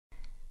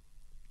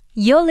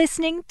You're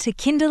listening to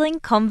Kindling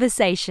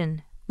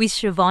Conversation with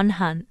Siobhan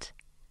Hunt,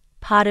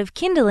 part of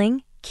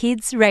Kindling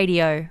Kids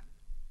Radio.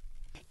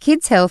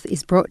 Kids Health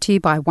is brought to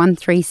you by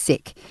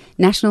 13SICK,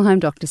 National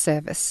Home Doctor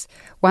Service.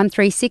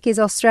 13SICK is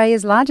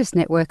Australia's largest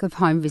network of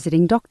home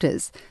visiting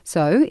doctors.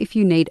 So, if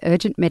you need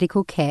urgent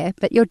medical care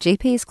but your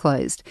GP is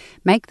closed,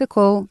 make the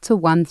call to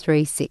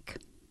 13SICK.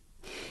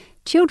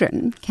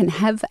 Children can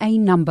have a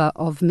number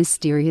of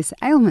mysterious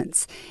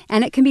ailments,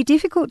 and it can be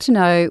difficult to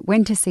know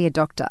when to see a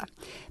doctor,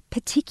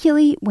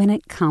 particularly when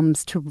it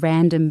comes to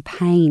random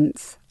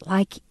pains,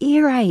 like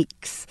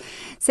earaches.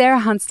 Sarah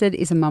Hunstead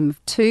is a mum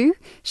of two.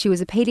 She was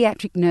a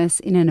paediatric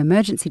nurse in an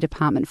emergency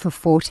department for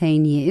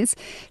 14 years.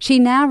 She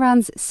now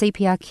runs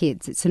CPR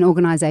Kids. It's an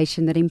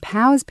organisation that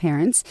empowers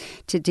parents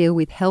to deal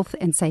with health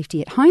and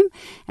safety at home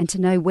and to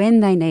know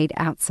when they need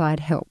outside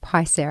help.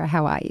 Hi, Sarah.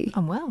 How are you?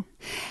 I'm well.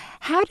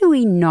 How do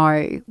we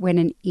know when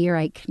an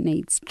earache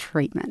needs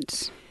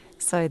treatment?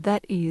 So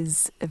that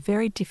is a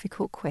very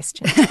difficult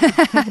question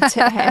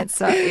to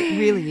answer. It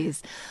really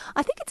is.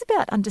 I think it's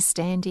about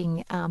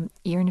understanding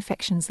ear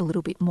infections a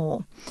little bit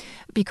more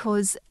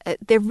because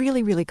they're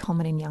really, really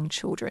common in young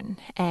children,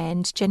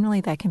 and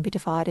generally they can be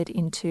divided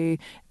into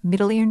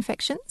middle ear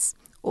infections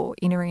or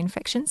inner ear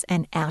infections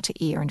and outer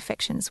ear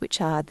infections,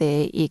 which are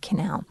their ear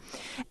canal.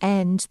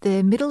 And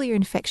the middle ear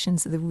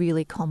infections are the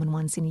really common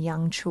ones in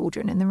young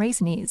children. And the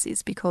reason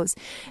is because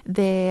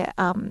they're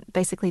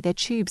basically their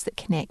tubes that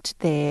connect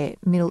their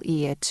middle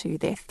ear to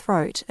their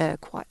throat are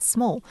quite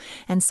small.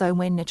 And so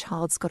when a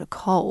child's got a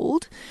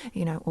cold,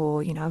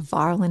 or a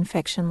viral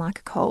infection like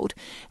a cold,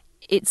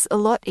 it's a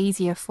lot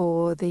easier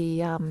for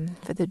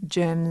the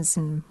germs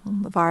and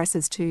the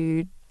viruses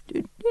to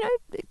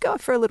go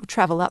for a little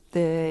travel up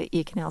the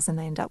ear canals, and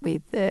they end up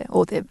with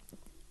the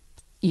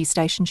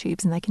eustachian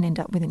tubes, and they can end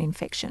up with an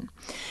infection.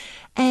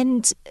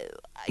 And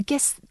I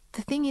guess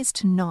the thing is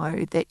to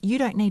know that you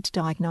don't need to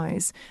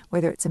diagnose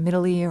whether it's a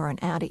middle ear or an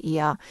outer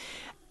ear.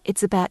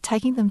 It's about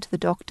taking them to the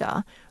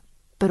doctor,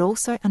 but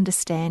also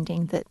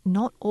understanding that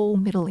not all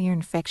middle ear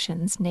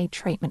infections need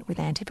treatment with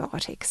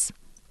antibiotics.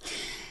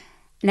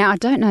 Now, I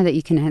don't know that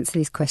you can answer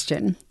this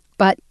question,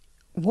 but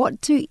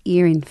what do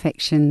ear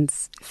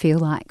infections feel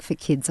like for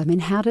kids? I mean,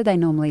 how do they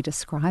normally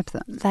describe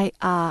them? They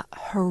are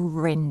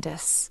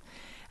horrendous.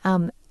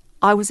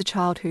 I was a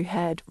child who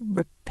had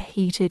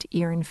repeated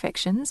ear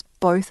infections.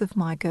 Both of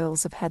my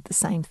girls have had the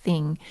same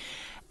thing,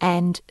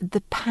 and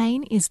the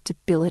pain is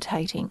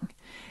debilitating.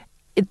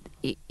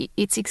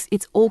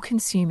 It's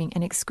all-consuming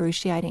and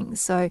excruciating.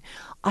 So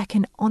I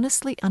can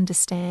honestly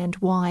understand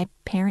why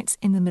parents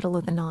in the middle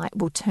of the night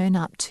will turn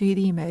up to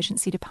the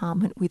emergency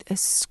department with a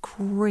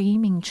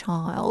screaming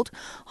child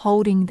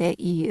holding their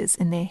ears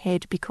and their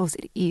head, because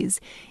it is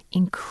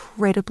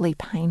incredibly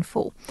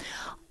painful.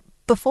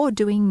 Before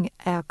doing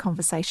our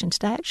conversation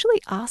today, I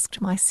actually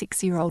asked my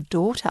 6-year-old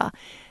daughter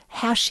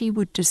how she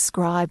would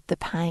describe the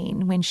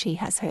pain when she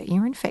has her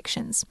ear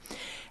infections.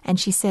 And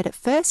she said at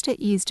first her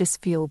ears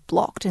just feel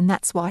blocked, and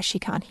that's why she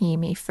can't hear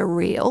me for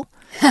real,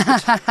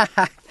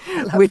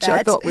 which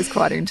I thought was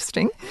quite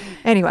interesting.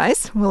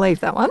 Anyways, we'll leave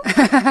that one.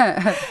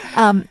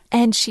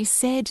 And she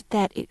said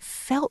that it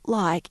felt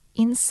like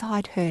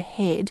inside her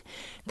head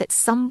that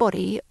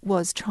somebody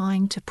was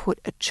trying to put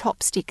a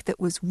chopstick that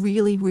was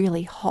really,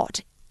 really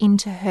hot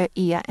into her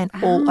ear and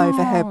all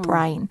over her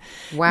brain.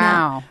 Wow.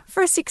 Now,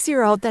 for a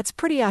 6-year-old, that's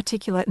pretty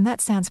articulate, and that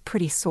sounds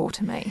pretty sore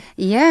to me.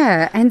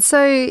 Yeah. And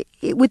so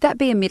would that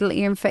be a middle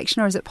ear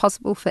infection, or is it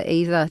possible for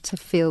either to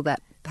feel that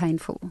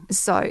painful?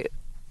 So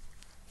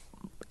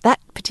that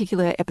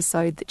particular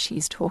episode that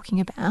she's talking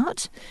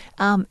about,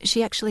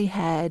 she actually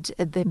had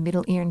the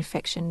middle ear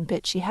infection,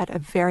 but she had a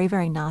very,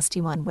 very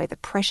nasty one where the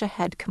pressure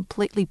had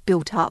completely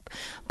built up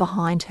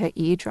behind her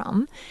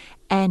eardrum,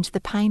 and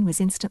the pain was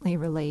instantly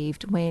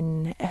relieved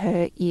when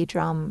her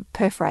eardrum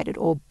perforated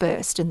or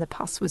burst and the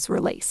pus was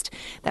released.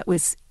 That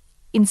was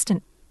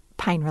instant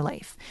pain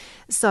relief.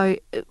 So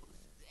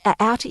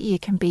outer ear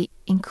can be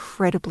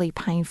incredibly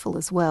painful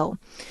as well.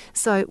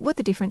 So what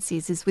the difference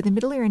is with a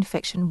middle ear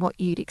infection, what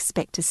you'd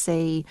expect to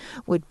see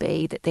would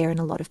be that they're in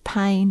a lot of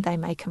pain. They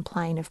may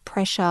complain of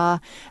pressure.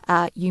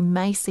 You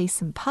may see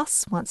some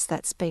pus once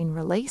that's been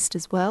released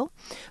as well.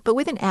 But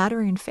with an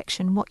outer ear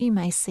infection, what you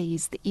may see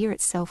is the ear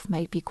itself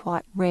may be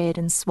quite red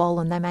and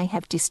swollen. They may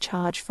have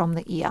discharge from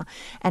the ear.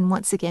 And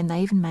once again,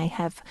 they even may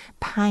have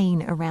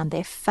pain around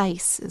their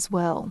face as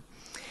well.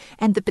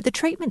 But the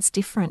treatment's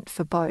different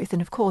for both.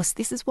 And of course,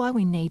 this is why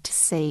we need to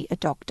see a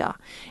doctor.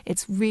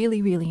 It's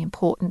really, really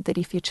important that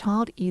if your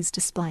child is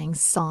displaying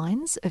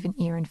signs of an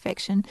ear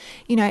infection,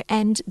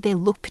 and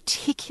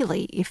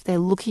particularly if they're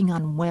looking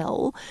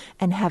unwell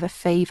and have a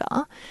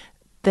fever,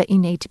 that you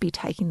need to be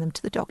taking them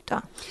to the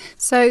doctor.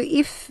 So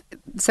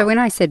when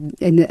I said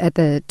at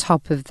the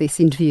top of this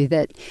interview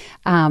that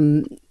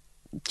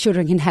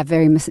children can have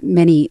very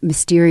many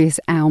mysterious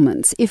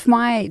ailments. If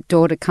my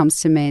daughter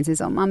comes to me and says,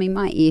 "Oh, Mummy,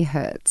 my ear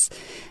hurts,"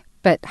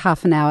 but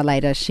half an hour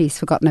later she's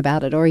forgotten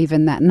about it, or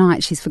even that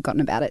night she's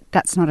forgotten about it,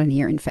 that's not an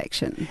ear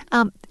infection.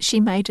 She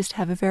may just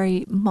have a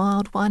very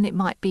mild one. It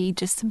might be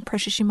just some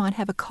pressure. She might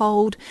have a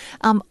cold.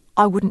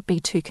 I wouldn't be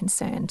too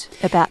concerned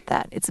about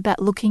that. It's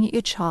about looking at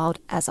your child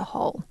as a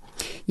whole.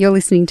 You're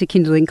listening to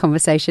Kindling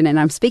Conversation, and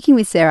I'm speaking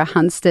with Sarah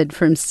Hunstead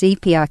from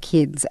CPR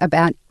Kids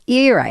about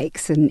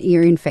earaches and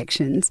ear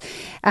infections.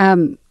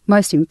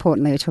 Most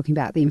importantly, we're talking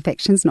about the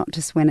infections, not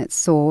just when it's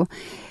sore.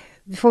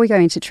 Before we go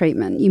into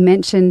treatment, you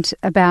mentioned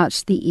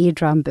about the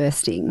eardrum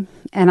bursting,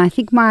 and I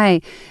think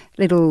my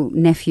little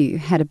nephew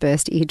had a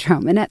burst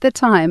eardrum, and at the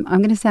time, I'm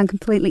going to sound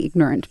completely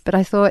ignorant, but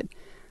I thought,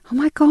 oh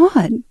my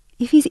God,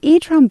 if his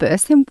eardrum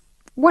bursts, then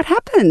what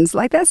happens?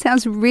 Like, that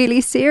sounds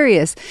really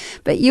serious.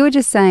 But you were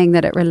just saying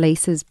that it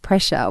releases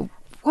pressure.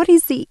 What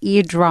is the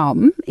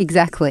eardrum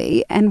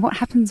exactly, and what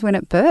happens when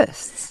it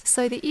bursts?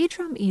 So the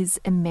eardrum is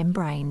a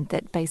membrane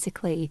that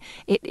basically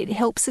it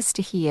helps us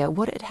to hear.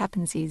 What it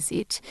happens is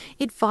it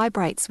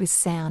vibrates with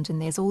sound, and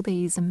there's all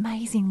these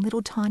amazing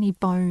little tiny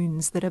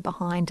bones that are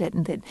behind it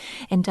and that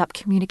end up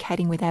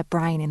communicating with our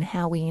brain and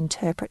how we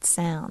interpret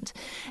sound.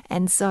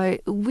 And so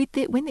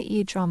when the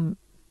eardrum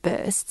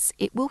bursts,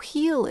 it will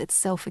heal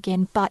itself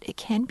again, but it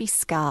can be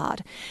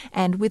scarred.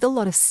 And with a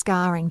lot of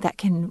scarring, that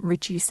can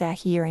reduce our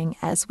hearing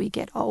as we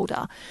get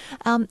older.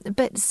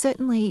 But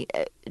certainly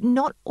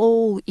not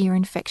all ear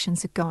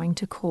infections are going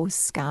to cause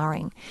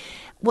scarring.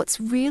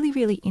 What's really,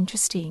 really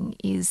interesting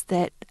is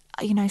that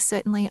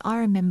certainly I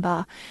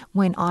remember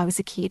when I was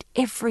a kid,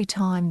 every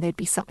time there'd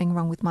be something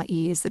wrong with my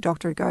ears, the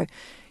doctor would go,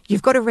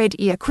 "You've got a red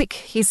ear, quick,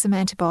 here's some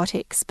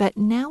antibiotics." But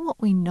now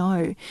what we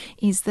know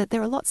is that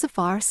there are lots of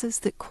viruses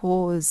that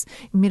cause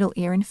middle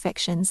ear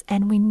infections,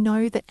 and we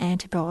know that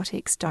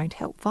antibiotics don't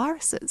help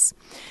viruses.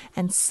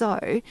 And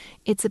so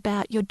it's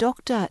about your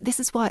doctor. This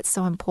is why it's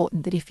so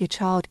important that if your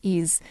child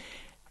is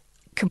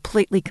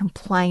completely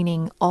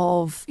complaining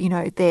of,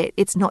 that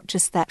it's not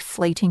just that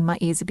fleeting, "My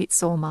ear's a bit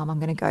sore, Mum, I'm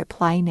going to go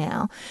play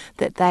now,"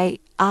 that they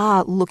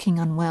are looking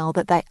unwell,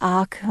 that they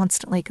are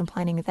constantly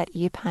complaining of that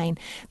ear pain,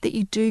 that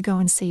you do go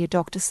and see your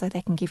doctor so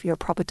they can give you a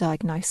proper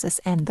diagnosis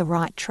and the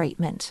right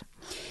treatment.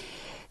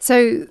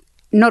 So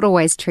not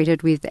always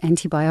treated with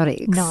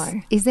antibiotics.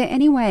 No. Is there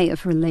any way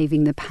of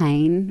relieving the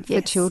pain for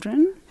Yes.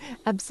 children?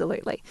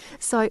 Absolutely.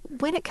 So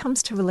when it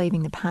comes to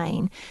relieving the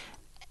pain,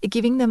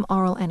 giving them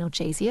oral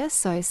analgesia,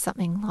 so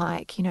something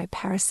like,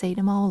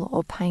 paracetamol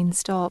or Pain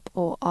Stop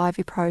or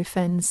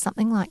ibuprofen,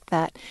 something like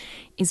that,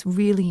 is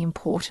really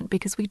important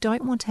because we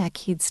don't want our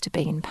kids to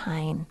be in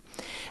pain.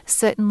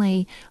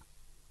 Certainly,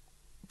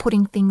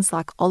 putting things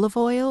like olive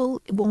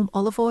oil, warm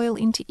olive oil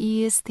into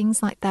ears,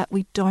 things like that,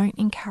 we don't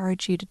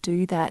encourage you to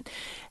do that.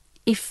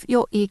 If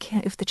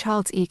the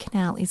child's ear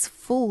canal is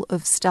full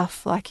of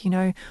stuff like,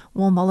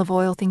 warm olive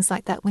oil, things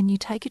like that, when you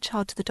take a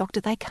child to the doctor,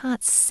 they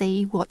can't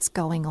see what's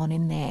going on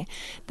in there.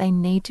 They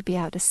need to be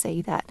able to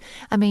see that.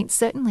 I mean,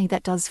 certainly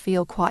that does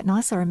feel quite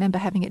nice. I remember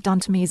having it done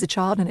to me as a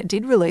child and it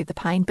did relieve the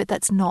pain, but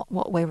that's not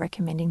what we're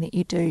recommending that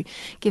you do.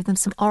 Give them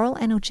some oral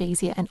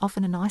analgesia, and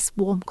often a nice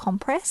warm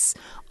compress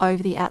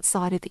over the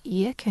outside of the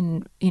ear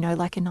can,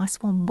 like a nice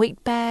warm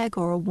wheat bag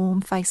or a warm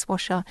face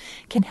washer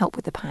can help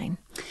with the pain.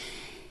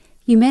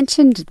 You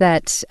mentioned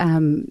that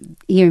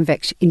ear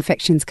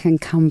infections can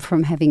come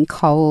from having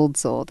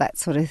colds or that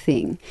sort of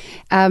thing,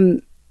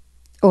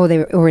 or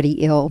they're already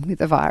ill with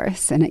the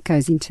virus and it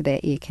goes into their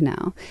ear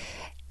canal.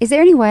 Is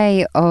there any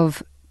way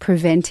of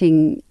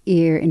preventing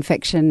ear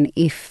infection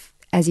if,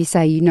 as you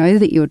say,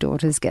 that your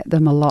daughters get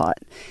them a lot,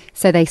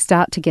 so they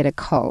start to get a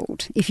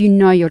cold? If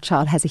your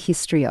child has a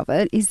history of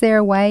it, is there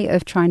a way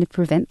of trying to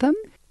prevent them?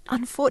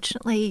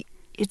 Unfortunately,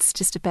 it's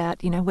just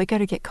about, we're going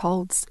to get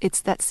colds.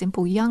 It's that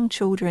simple. Young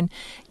children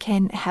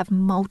can have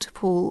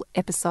multiple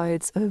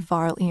episodes of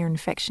viral ear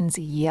infections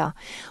a year.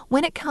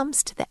 When it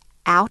comes to the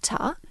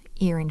outer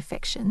ear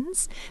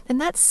infections, then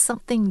that's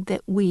something that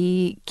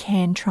we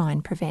can try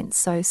and prevent.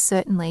 So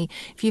certainly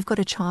if you've got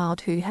a child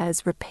who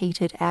has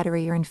repeated outer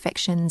ear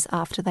infections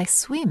after they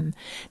swim,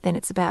 then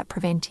it's about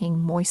preventing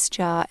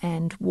moisture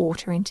and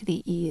water into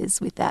the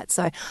ears with that.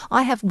 So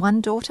I have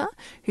one daughter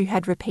who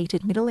had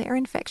repeated middle ear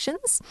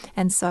infections,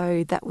 and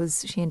so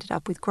she ended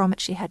up with grommet.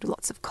 She had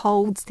lots of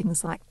colds,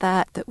 things like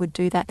that would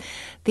do that.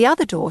 The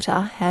other daughter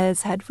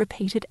has had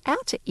repeated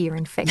outer ear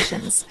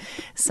infections.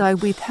 So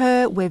with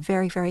her, we're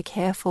very, very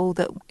careful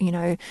that,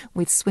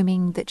 with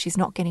swimming, that she's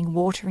not getting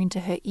water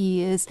into her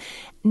ears.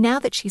 Now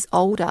that she's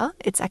older,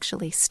 it's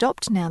actually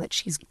stopped now that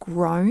she's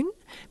grown,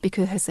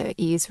 because her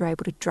ears were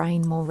able to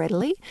drain more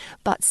readily.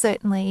 But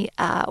certainly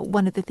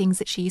one of the things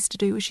that she used to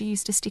do was she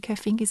used to stick her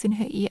fingers in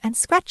her ear and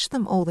scratch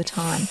them all the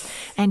time.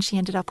 And she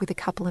ended up with a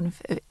couple of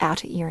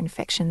outer ear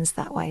infections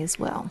that way as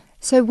well.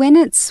 So when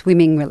it's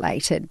swimming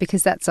related,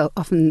 because that's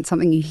often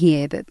something you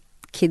hear, that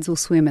kids will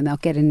swim and they'll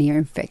get an ear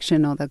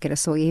infection or they'll get a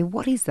sore ear.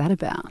 What is that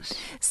about?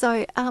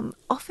 So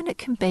often it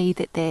can be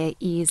that their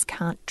ears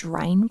can't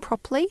drain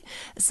properly.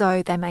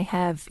 So they may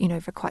have,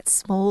 for quite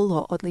small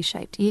or oddly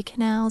shaped ear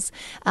canals.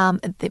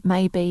 It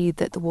may be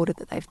that the water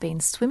that they've been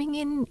swimming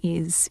in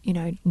is,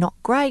 not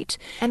great.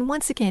 And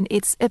once again,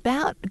 it's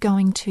about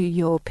going to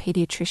your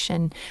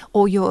paediatrician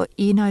or your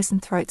ear, nose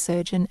and throat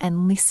surgeon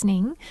and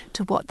listening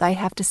to what they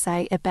have to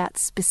say about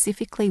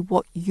specifically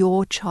what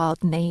your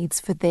child needs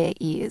for their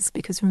ears.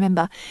 Because remember,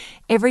 Remember,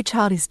 every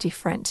child is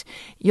different.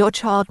 Your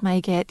child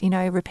may get,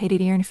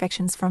 repeated ear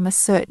infections from a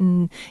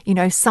certain,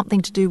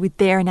 something to do with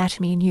their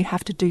anatomy, and you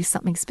have to do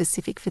something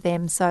specific for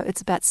them. So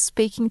it's about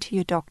speaking to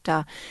your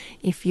doctor.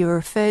 If you're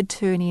referred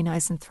to an ear,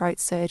 nose and throat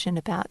surgeon,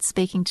 about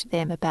speaking to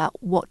them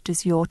about what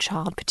does your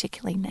child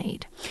particularly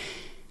need.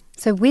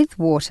 So with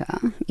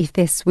water, if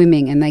they're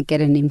swimming and they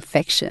get an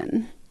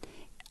infection,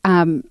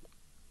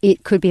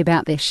 it could be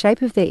about the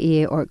shape of their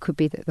ear, or it could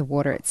be that the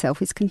water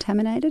itself is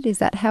contaminated. Is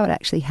that how it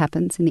actually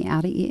happens in the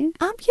outer ear?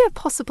 Yeah,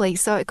 possibly.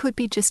 So it could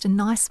be just a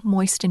nice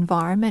moist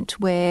environment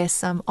where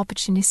some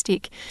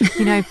opportunistic,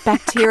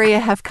 bacteria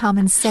have come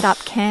and set up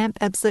camp.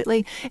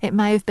 Absolutely. It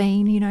may have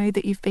been,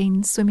 that you've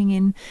been swimming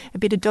in a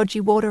bit of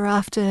dodgy water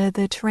after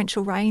the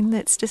torrential rain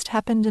that's just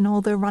happened and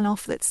all the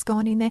runoff that's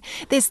gone in there.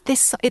 There's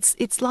this.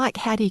 It's like,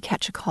 how do you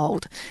catch a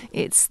cold?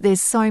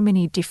 There's so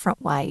many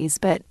different ways,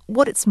 but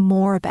what it's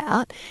more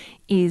about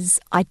is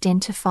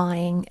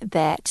identifying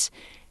that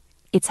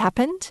it's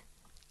happened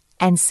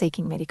and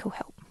seeking medical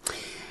help.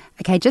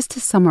 Okay, just to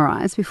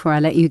summarise before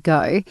I let you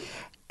go,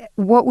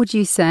 what would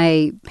you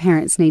say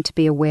parents need to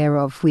be aware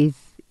of with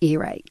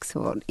earaches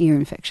or ear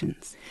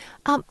infections?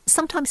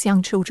 Sometimes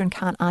young children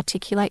can't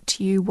articulate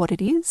to you what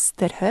it is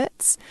that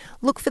hurts.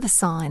 Look for the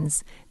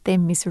signs. They're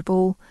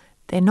miserable.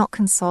 They're not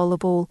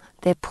consolable.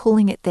 They're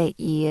pulling at their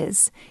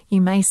ears. You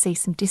may see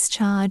some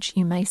discharge.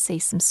 You may see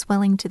some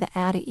swelling to the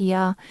outer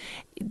ear.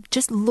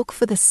 Just look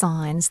for the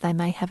signs. They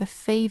may have a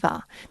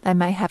fever. They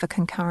may have a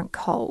concurrent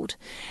cold.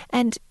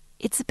 And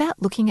it's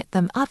about looking at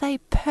them. Are they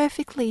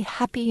perfectly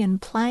happy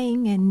and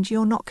playing and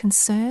you're not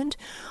concerned?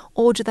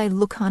 Or do they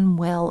look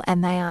unwell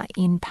and they are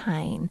in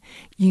pain?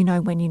 You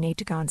know when you need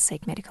to go and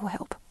seek medical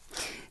help.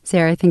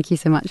 Sarah, thank you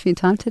so much for your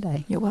time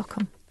today. You're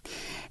welcome.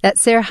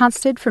 That's Sarah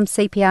Hunstead from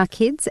CPR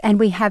Kids, and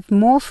we have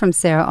more from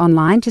Sarah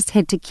online. Just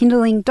head to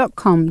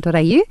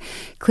kindling.com.au,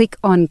 click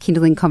on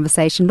Kindling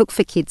Conversation, look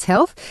for Kids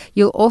Health.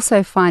 You'll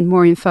also find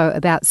more info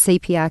about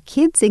CPR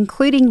Kids,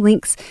 including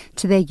links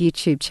to their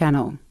YouTube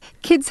channel.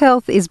 Kids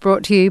Health is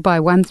brought to you by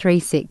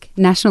 13SICK,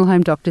 National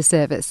Home Doctor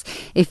Service.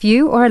 If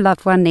you or a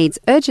loved one needs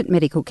urgent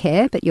medical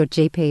care but your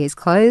GP is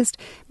closed,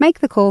 make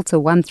the call to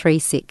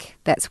 13SICK.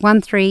 That's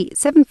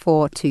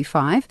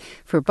 137425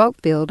 for a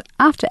bulk billed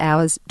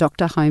after-hours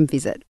doctor home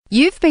visit.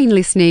 You've been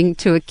listening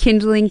to a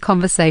Kindling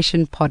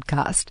Conversation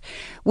podcast.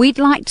 We'd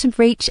like to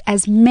reach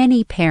as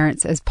many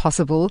parents as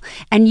possible,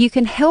 and you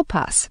can help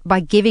us by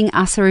giving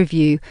us a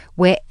review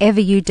wherever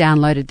you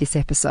downloaded this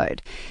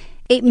episode.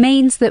 It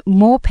means that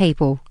more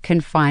people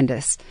can find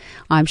us.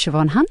 I'm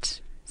Siobhan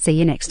Hunt. See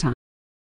you next time.